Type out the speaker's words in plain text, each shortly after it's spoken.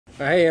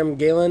Hey, I'm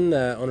Galen,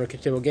 owner of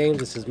KTG Games.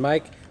 This is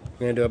Mike.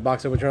 We're going to do a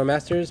box of Eternal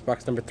Masters,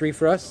 box number 3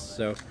 for us,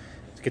 so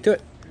let's get to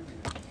it.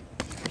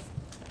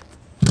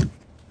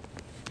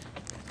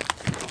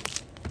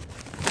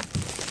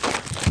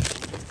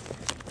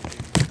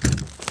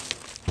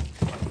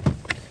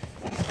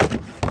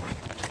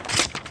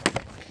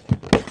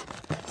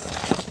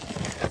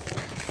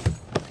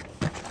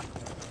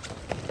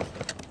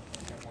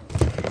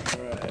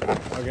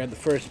 Alright, I'll grab the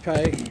first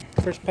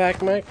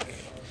pack, Mike,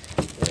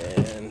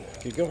 and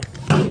keep going.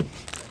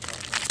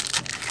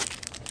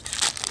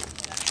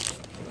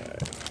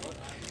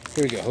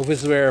 Here we go. Hope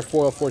this is where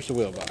foil Force the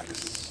Wheel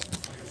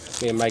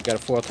box. Me and Mike got a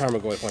foil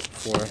Tarmogoyf once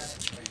before.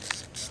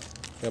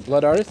 Got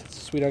Blood Artist,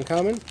 sweet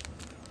uncommon.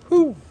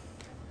 Whoo!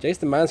 Jace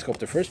the Mind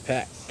Sculptor, first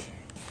pack.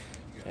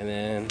 And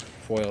then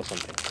foil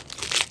something.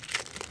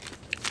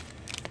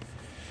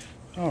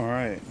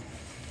 Alright.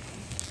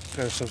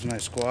 Got ourselves a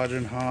nice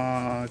Squadron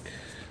Hawk.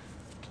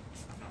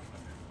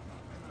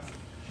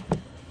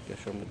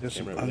 Got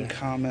some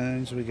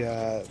uncommons. We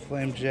got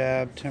Flame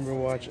Jab,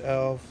 Timberwatch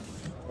Elf.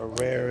 Our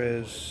rare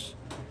is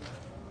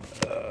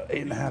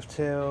 8.5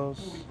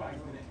 Tails.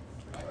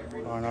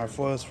 On our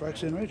foil is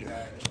Phyrexian Rager.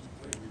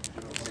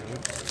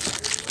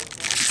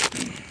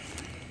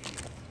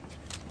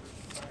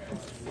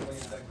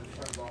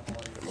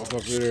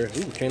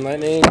 Ooh, Chain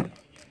Lightning,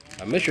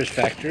 a Mishra's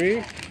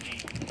Factory,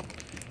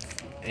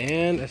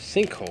 and a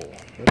Sinkhole.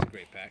 That's a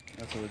great pack.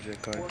 That's a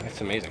legit card.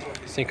 That's amazing.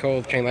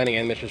 Sinkhole, Chain Lightning,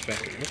 and Mishra's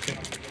Factory. Okay.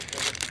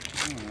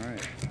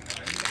 Alright.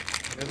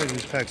 I think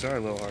these packs are a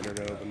little harder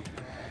to open.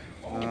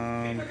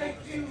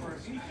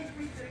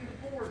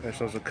 Got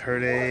ourselves a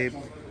Curdape,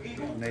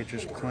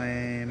 Nature's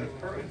Claim.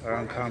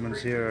 Our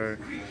uncommons here are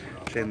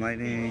Chain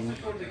Lightning.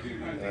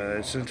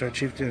 Since our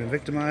Chieftain and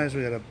Victimized,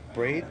 we got a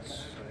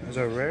Braids as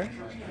our rare.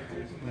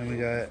 And then we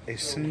got a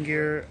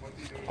Singear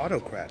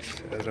Autocrat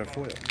as our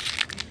foil.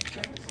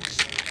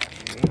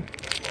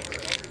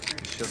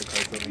 Show the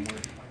cards a little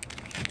more.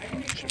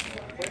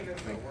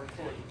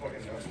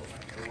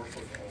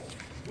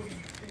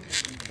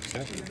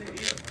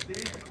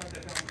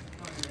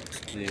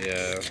 The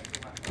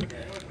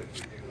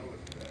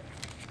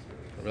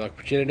Relic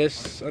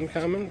Progenitus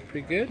uncommon,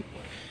 pretty good.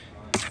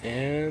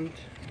 And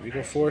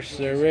Regal Force,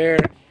 rare.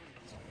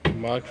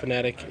 Mog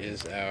Fanatic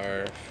is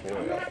our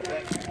foil.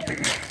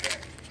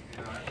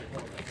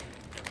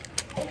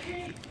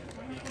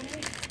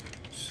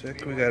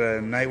 Sick. We got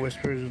a Night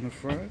Whispers in the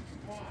front.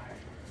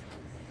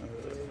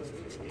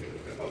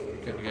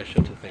 Okay, we gotta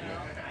show the thing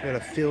now. We got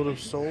a Field of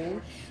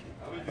Souls,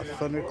 a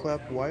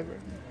Thunderclap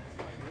Wyvern,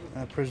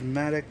 and a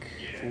Prismatic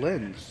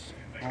Lens,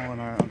 all in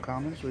our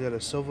uncommons. We got a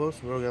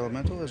Sylvos Rogue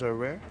Elemental as our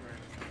rare,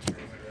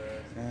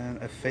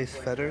 and a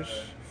Faith Fetters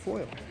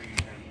foil.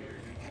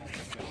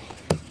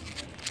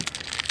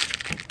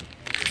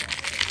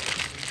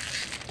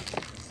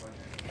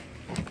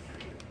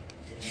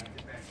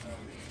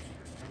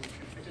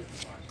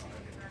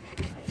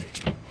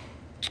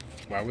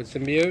 Wildwood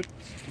Symbiote,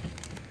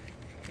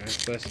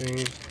 Nice Blessing,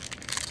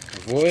 a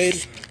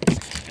Void,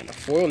 and a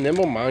foil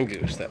Nimble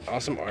Mongoose. That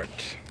awesome art.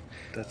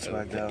 That's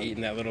like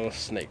eating that little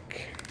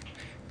snake.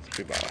 It's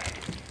pretty baller.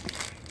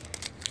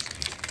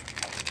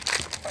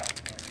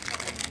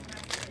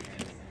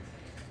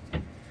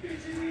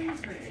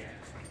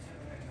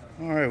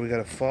 Alright, we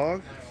got a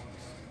Fog,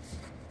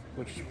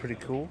 which is pretty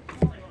cool.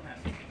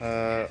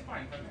 Our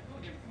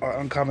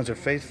uncommons are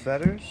Faith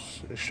Fetters,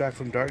 Extract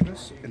from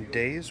Darkness, and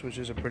Daze, which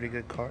is a pretty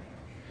good card.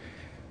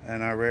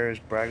 And our rare is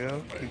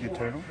Brago, King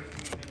Eternal,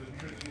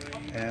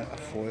 and a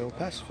foil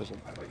Pacifism.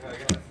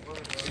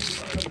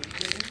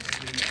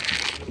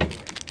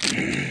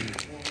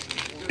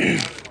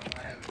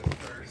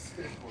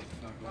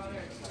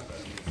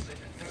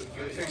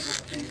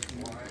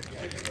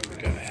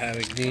 Got a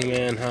Havoc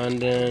Demon,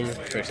 Honden,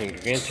 Phyrexian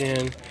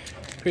Gargantian,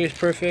 Priest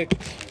Perfect,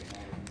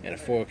 and a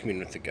foil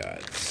Communion with the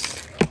Gods.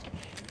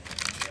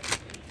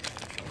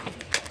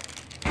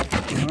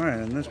 Alright,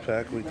 in this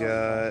pack we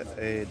got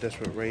a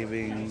Desperate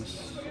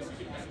Ravings,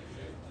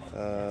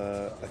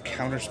 a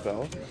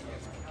Counterspell,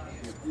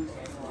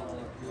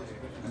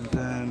 and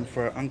then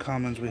for our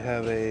uncommons we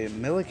have a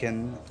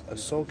Milliken, a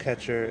Soul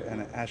Catcher,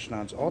 and an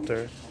Ashnod's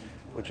Altar,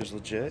 which is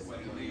legit,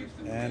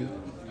 and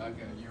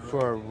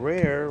for our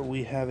rare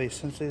we have a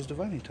Sensei's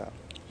Divining Top.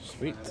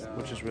 Sweet.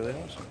 Which is really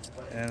awesome.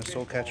 And a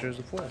Soul Catcher is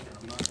the foil.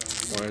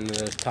 Or in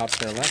the top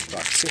of our last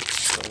box too.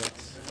 So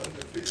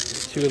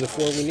that's 2 of the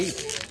 4 we need.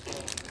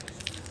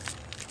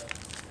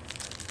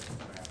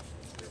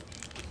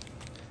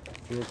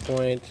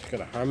 Point, got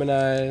a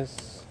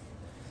Harmonize.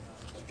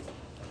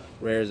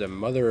 Rare is a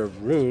Mother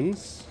of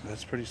Runes.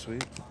 That's pretty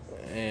sweet.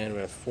 And we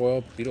have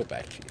foil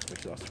Beetleback Chief, which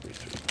is also pretty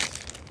sweet.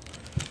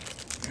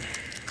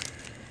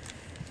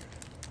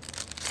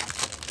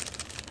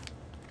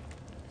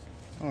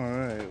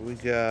 Alright, we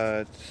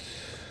got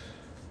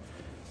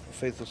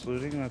Faithless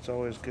Looting, that's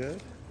always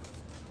good.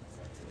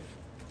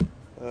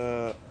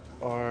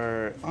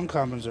 Our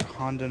uncommons are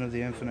Honden of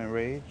the Infinite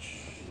Rage,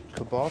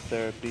 Cabal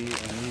Therapy,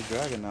 and New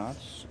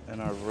Dragonauts. And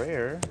our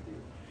rare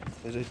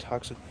is a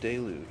Toxic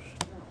Deluge.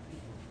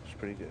 It's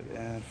pretty good.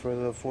 And for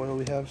the foil,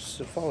 we have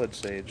Fallen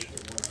Sage.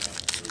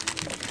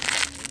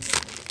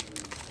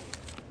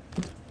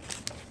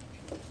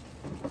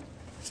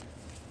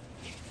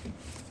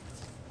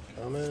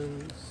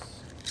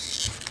 Commons.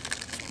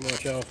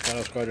 March Elf,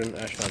 Battle Squadron,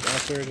 Astronaut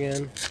Master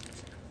again.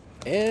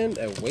 And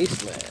a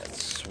Wasteland.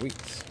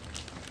 Sweet.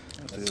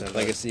 That's a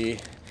Legacy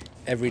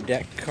every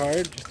deck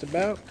card, just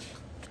about.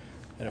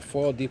 And a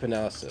foil Deep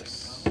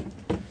Analysis.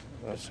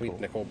 That's Sweet cool.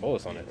 Nicole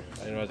Bolas on it. I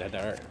didn't realize they had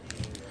that art.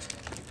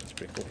 That's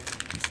pretty cool.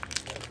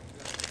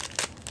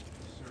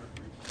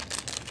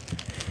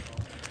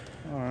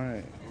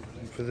 Alright.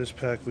 For this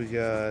pack, we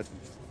got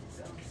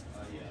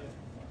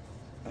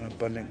an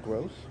Abundant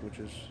Growth, which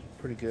is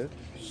pretty good.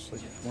 It's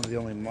like one of the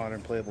only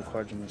modern playable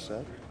cards in the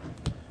set.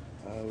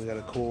 We got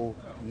a cool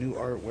new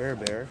art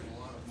Werebear.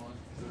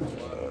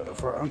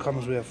 For our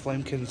uncommons, we have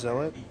Flamekin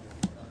Zealot,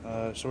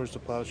 Swords to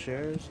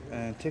Plowshares,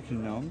 and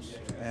Ticking Gnomes.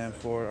 And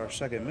for our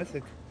second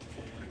mythic,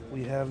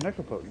 we have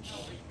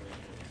Necropotence.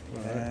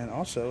 And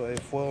also a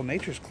foil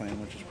Nature's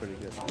Claim, which is pretty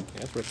good. Yeah,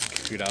 that's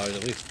worth $3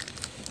 at least.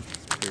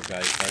 Pretty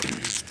value card.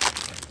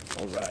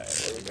 Alright,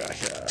 what we got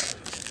here?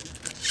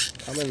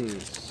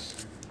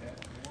 Commons.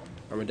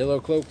 Armadillo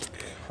Cloak,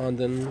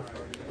 Honden,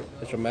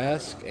 Mitchell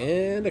Mask,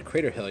 and a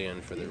Crater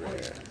Hellion for the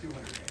rare.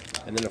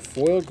 And then a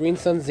foil Green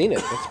Sun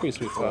Zenith. That's pretty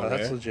sweet foil.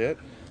 That's rare. legit.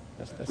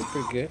 That's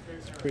pretty good.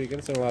 It's pretty good.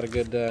 It's in a lot of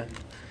good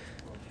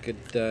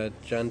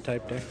John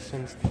type decks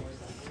and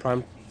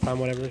prime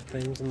whatever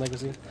things in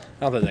Legacy.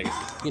 I don't think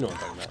Legacy. You know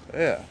what I'm talking about.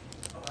 Yeah.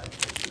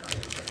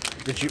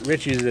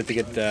 Rich uses it to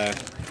get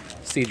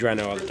Siege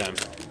Rhino all the time.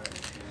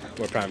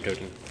 Or Prime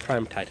Totem.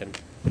 Prime Titan.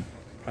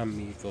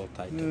 Primeval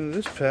Titan.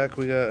 This pack,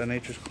 we got a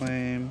Nature's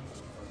Claim,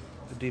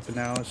 a Deep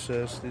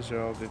Analysis. These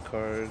are all good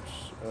cards.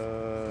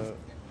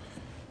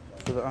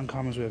 For the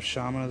uncommons, we have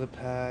Shaman of the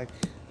Pack,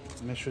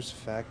 Mistress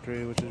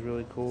Factory, which is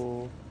really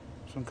cool.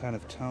 Some kind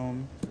of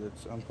tome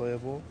that's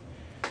unplayable.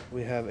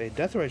 We have a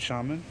Deathrite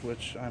Shaman,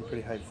 which I'm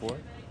pretty hyped for.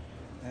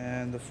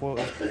 And the foil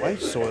is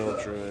Life Soil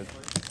Druid.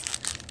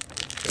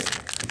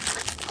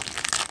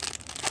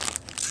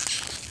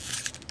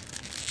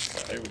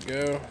 There we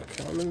go.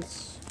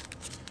 Commons.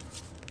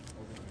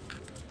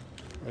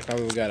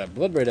 Common, we got a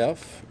Bloodbraid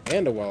Elf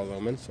and a Wall of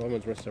Omens. So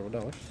Omens worth several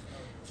dollars.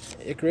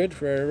 Icrid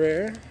for a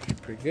rare.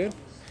 Pretty good.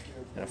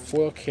 And a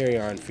foil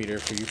Carry-On feeder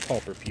for you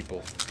Pauper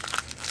people.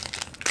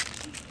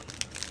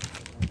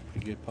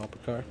 Pretty good Pauper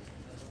card.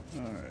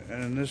 Alright,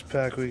 and in this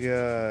pack we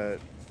got,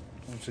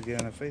 once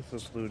again, a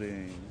Faithless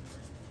Looting.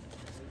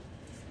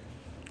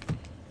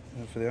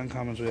 And for the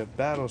uncommons we have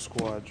Battle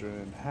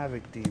Squadron,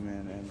 Havoc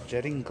Demon, and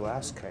Jetting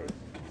Glasskite.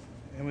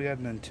 And we got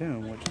an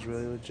Entomb, which is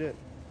really legit.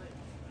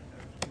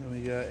 And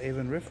we got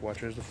Aven Rift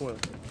Watcher as the foil.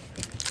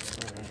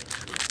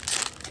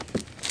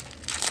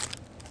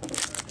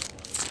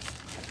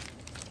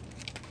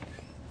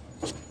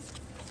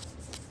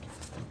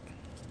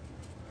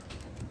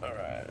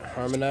 Alright,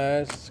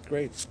 Harmonize,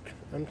 great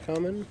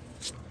uncommon.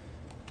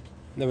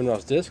 Never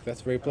Lost Disc,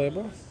 that's very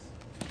playable.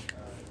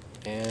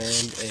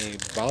 And a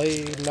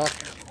Bali Knock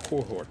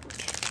Cohort.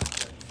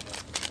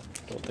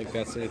 Don't think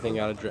that's anything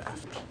out of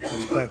draft. In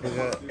this pack we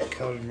got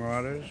Keldon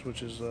Marauders,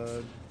 which is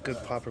a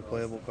good popper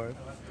playable card.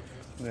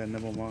 We got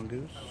Nibble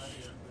Mongoose.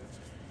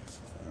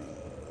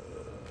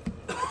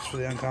 For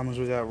the uncommons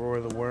we got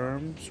Roar the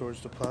Worm,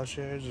 Swords to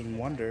Plowshares, and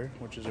Wonder,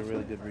 which is a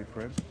really good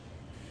reprint.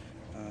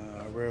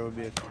 Our rare would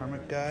be a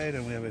Karmic Guide,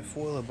 and we have a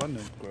foil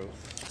Abundant Growth.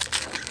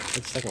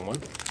 What's the second one?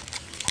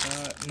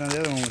 No, the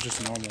other one was just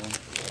a normal one.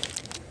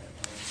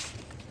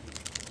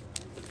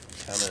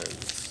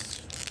 Commons.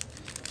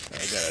 I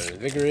got an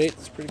Invigorate,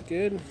 it's pretty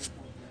good.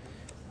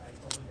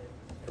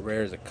 A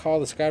rare is a Call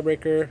the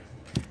Skybreaker,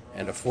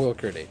 and a foil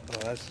Curdate. Oh,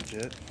 that's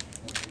legit.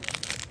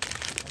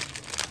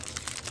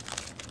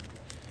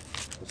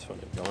 That's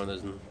funny. Got one of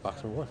those in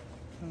box number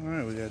 1.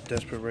 Alright, we got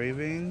Desperate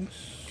Ravings.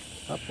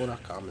 Oh, well,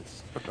 not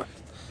commons.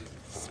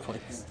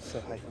 So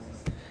high.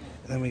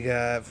 And then we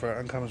got, for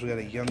our uncommons, we got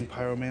a Young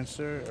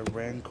Pyromancer, a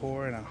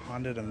Rancor, and a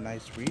Honden of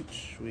Nice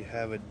Reach. We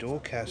have a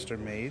Dualcaster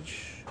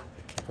Mage.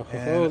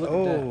 And,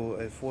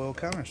 a foil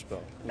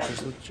Counterspell, which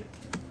is legit.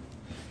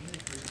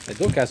 The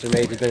Dualcaster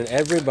Mage has been in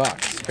every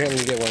box. Apparently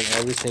you get one in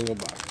every single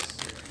box.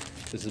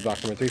 This is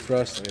box number 3 for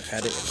us, and we've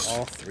had it in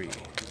all 3.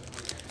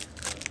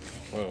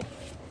 Whoa.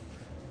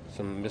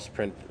 Some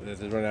misprint. There's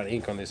running out of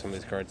ink on some of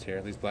these cards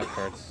here. These black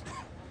cards.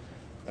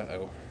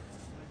 Uh-oh.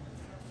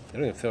 They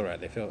don't even feel right.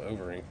 They feel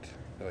over-inked.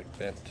 They're like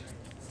bent.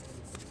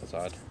 That's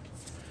odd.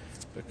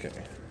 Okay.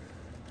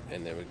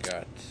 And then we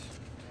got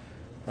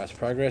Lost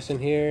Progress in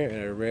here,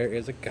 and a rare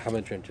is a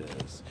Common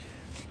Trenches.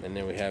 And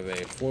then we have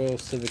a foil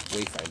Civic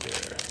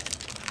Wayfinder.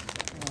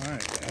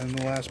 Alright, and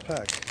the last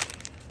pack.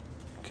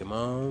 Come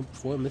on,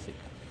 foil Mythic.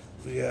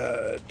 We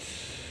got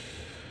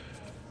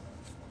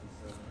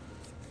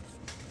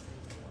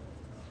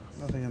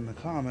nothing in the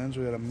commons.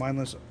 We got a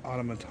Mindless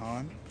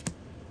Automaton,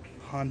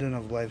 Honden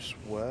of Life's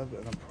Web,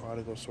 and a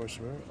Prodigal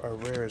Sorcerer. Our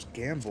rare is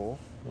Gamble.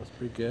 That's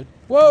pretty good.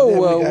 Whoa, Then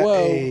whoa, we got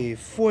whoa. a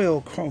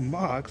foil Chrome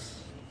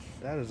Mox.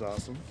 That is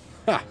awesome.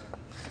 Ha!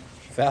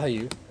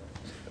 Value.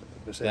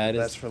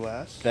 That's for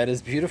last. That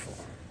is beautiful.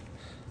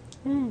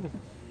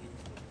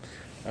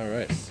 All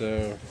right,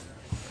 so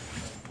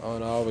all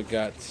in all, we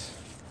got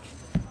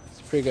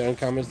some pretty good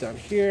uncommons down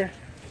here.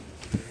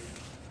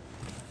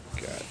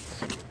 Got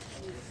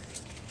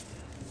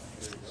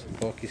some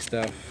bulky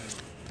stuff,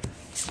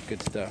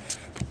 good stuff,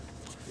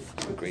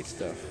 some great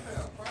stuff.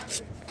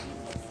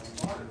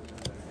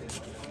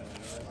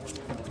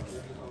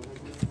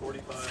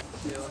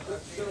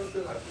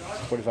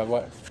 45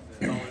 what?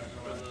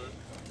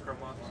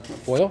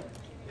 Foil?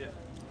 Yeah.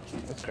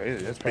 That's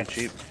crazy. That's pretty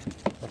cheap.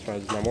 That's why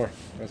there's not more.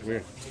 That's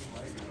weird.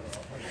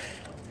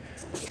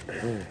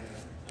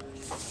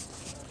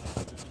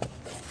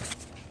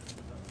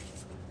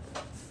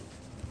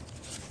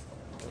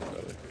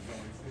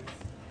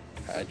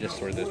 I just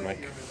sorted this,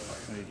 Mike.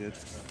 Oh, you did?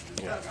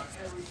 Yeah.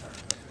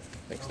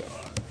 Thanks, though.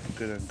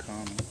 Good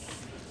uncommon.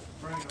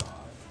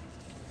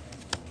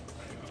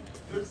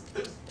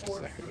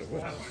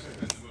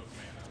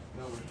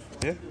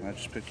 Yeah, I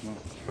just picked them up.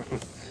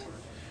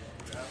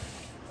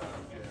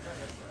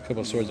 A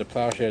couple Swords of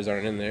Plowshares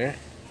aren't in there,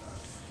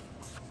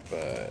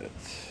 but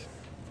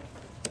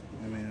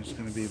I mean, it's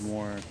going to be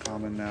more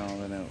common now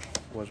than it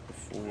was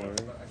before.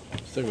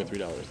 Still gonna be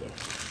 $3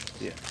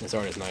 though. Yeah. This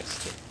art is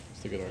nice too.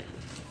 It's a good art.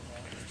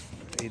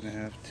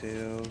 8.5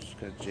 tails.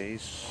 Got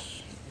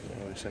Jace.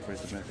 Oh, we separate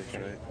the mythics,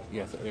 right?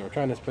 Yeah, so we're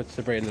trying to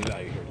separate into the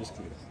value here. Just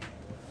do this.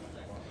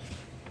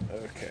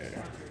 Okay.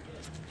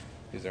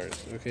 These are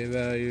okay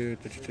value.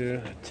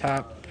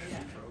 Top,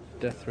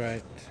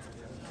 Deathrite,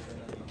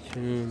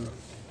 Tomb,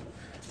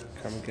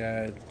 Common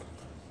Guide,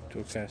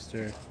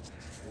 Dualcaster,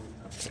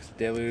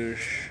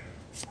 Deluge,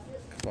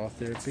 Cabal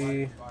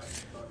Therapy,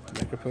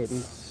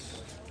 Necropotence,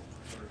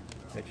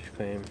 Nature's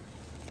Claim,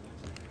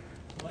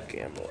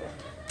 Gamble.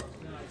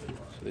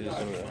 So these are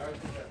some of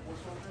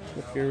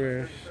the lookier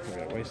rares. We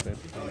got Wasteland.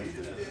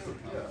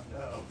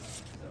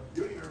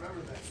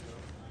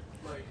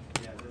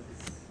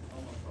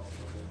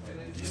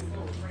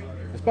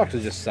 This box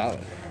is just solid.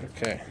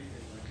 Okay.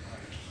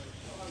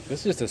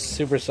 This is just a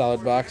super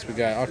solid box. We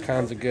got all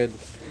kinds of good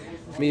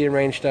medium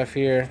range stuff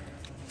here.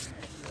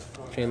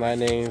 Chain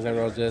Lightnings,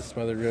 Emerald Discs,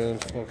 Mother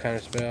Runes, Full Counter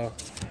Spell.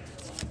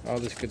 All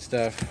this good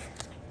stuff.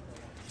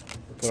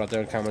 Put out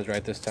their uncommons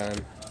right this time.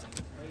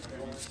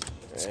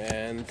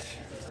 And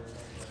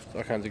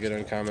all kinds of good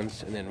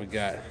uncommons. And then we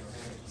got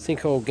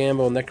Sinkhole,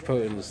 Gamble,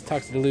 Necropotence,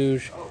 Toxic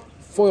Deluge,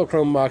 Foil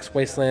Chrome Box,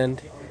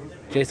 Wasteland,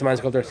 Jason Mind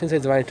Sculptor,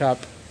 Sensei's Divine Top,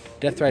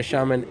 Deathrite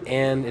Shaman,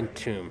 and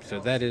Entomb. So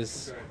that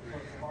is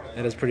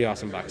a pretty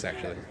awesome box,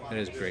 actually. That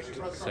is great.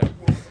 So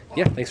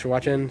yeah, thanks for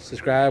watching.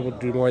 Subscribe. We'll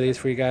do more of these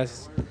for you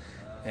guys.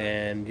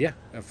 And yeah,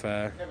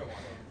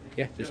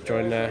 just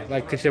join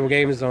like KTG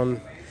Games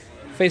on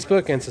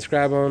Facebook and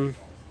subscribe on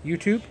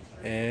YouTube.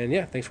 And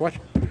yeah, thanks for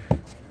watching.